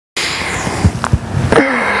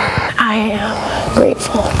I am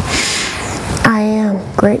grateful. I am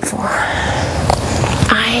grateful.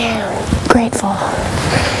 I am grateful.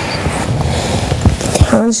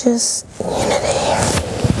 Conscious unity.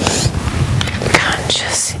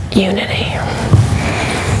 Conscious unity.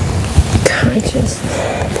 Conscious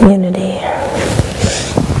unity.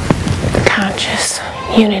 Conscious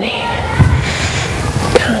unity.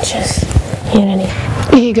 Conscious unity.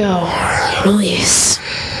 Ego, release.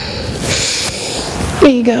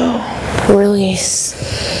 Ego, release.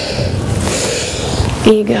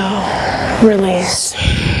 Ego, release.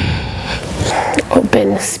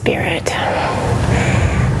 Open spirit.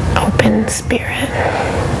 Open spirit.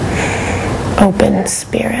 Open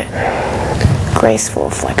spirit. Graceful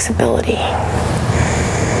flexibility.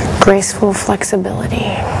 Graceful flexibility.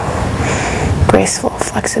 Graceful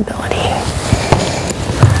flexibility.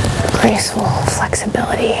 Graceful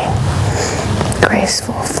flexibility.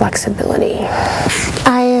 Graceful flexibility.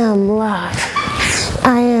 I am love.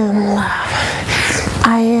 I am love.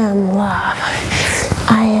 I am love.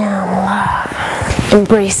 I am love.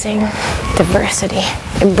 Embracing diversity.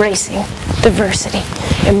 Embracing diversity.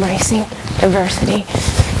 Embracing diversity.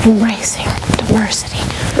 Embracing diversity.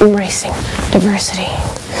 Embracing diversity.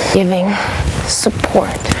 Giving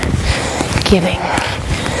support. Giving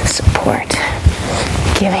support.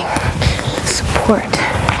 Giving support.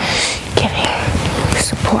 Giving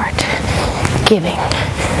support. Giving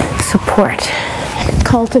support.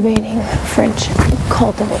 Cultivating friendship.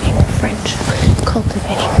 Cultivating friendship.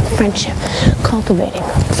 Cultivating friendship. Cultivating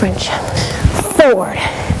friendship. Forward.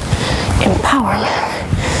 Empowerment.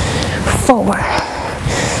 Forward.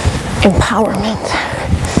 Empowerment.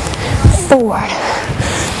 Forward.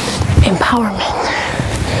 Empowerment.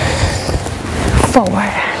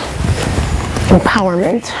 Forward.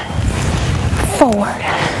 Empowerment. Forward.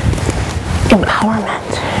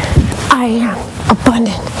 Empowerment. I am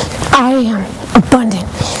abundant. I am abundant.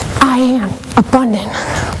 I am abundant.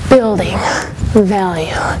 Building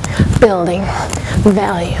value. Building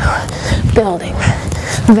value. Building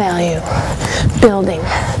value. Building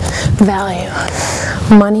value.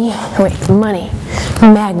 Money. Money.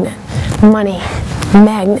 Magnet. Money.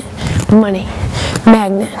 Magnet. Money.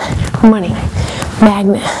 Magnet. Money.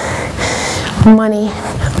 Magnet. Money.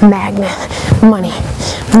 Magnet. Money.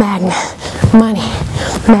 Magnet. Money.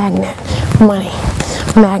 Magnet. Money.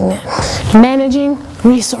 Magnet. Managing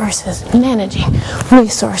resources. Managing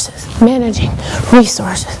resources. Managing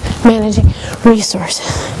resources. Managing resources.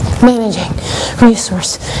 Managing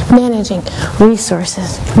resources. Managing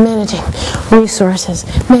resources. Managing resources.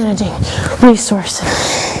 Managing resources.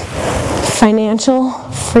 Financial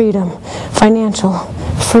freedom. Financial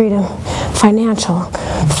freedom. Financial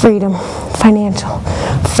freedom. Financial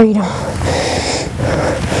freedom.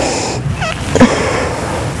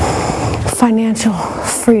 Financial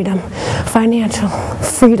freedom. Financial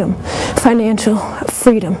freedom. Financial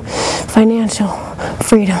freedom. Financial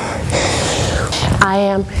freedom. I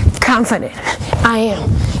am confident. I am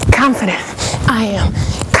confident. I am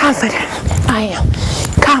confident. I am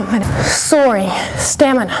confident. Soaring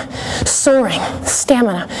stamina. Soaring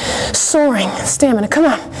stamina. Soaring stamina. Come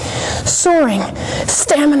on. Soaring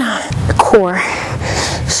stamina. Core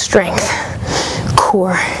strength.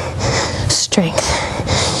 Core strength.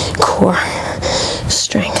 Core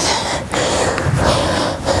strength.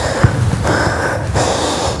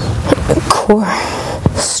 Core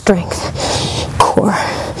strength. Core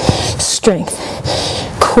strength.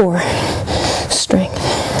 Core strength.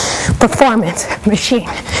 Performance machine.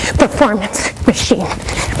 Performance machine.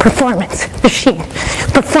 Performance machine.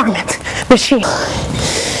 Performance machine.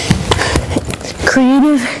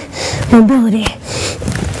 Creative mobility.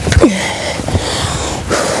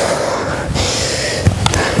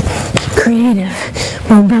 Creative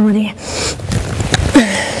mobility.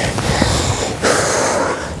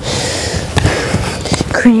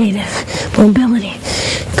 Creative mobility.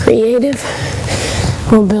 Creative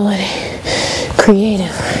mobility.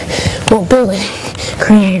 Creative mobility.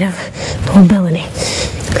 Creative mobility.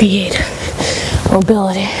 Creative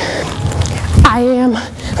mobility. I am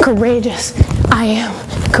courageous. I am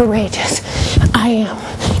courageous. I am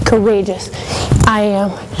courageous. I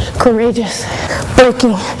am courageous.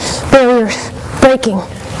 Breaking barriers. Breaking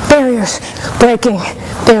barriers. Breaking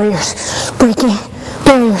barriers. Breaking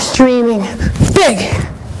barriers. Dreaming big.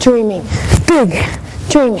 Dreaming big.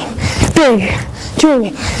 Dreaming big.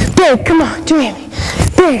 Dreaming big. Come on, dreaming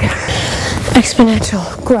big. Exponential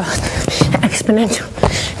growth. Exponential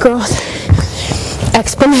growth.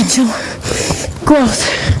 Exponential growth.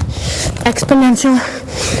 Exponential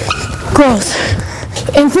growth.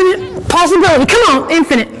 Infinite possibility. Come on,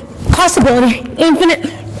 infinite possibility. Infinite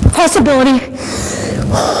possibility.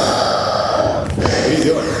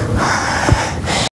 you doing?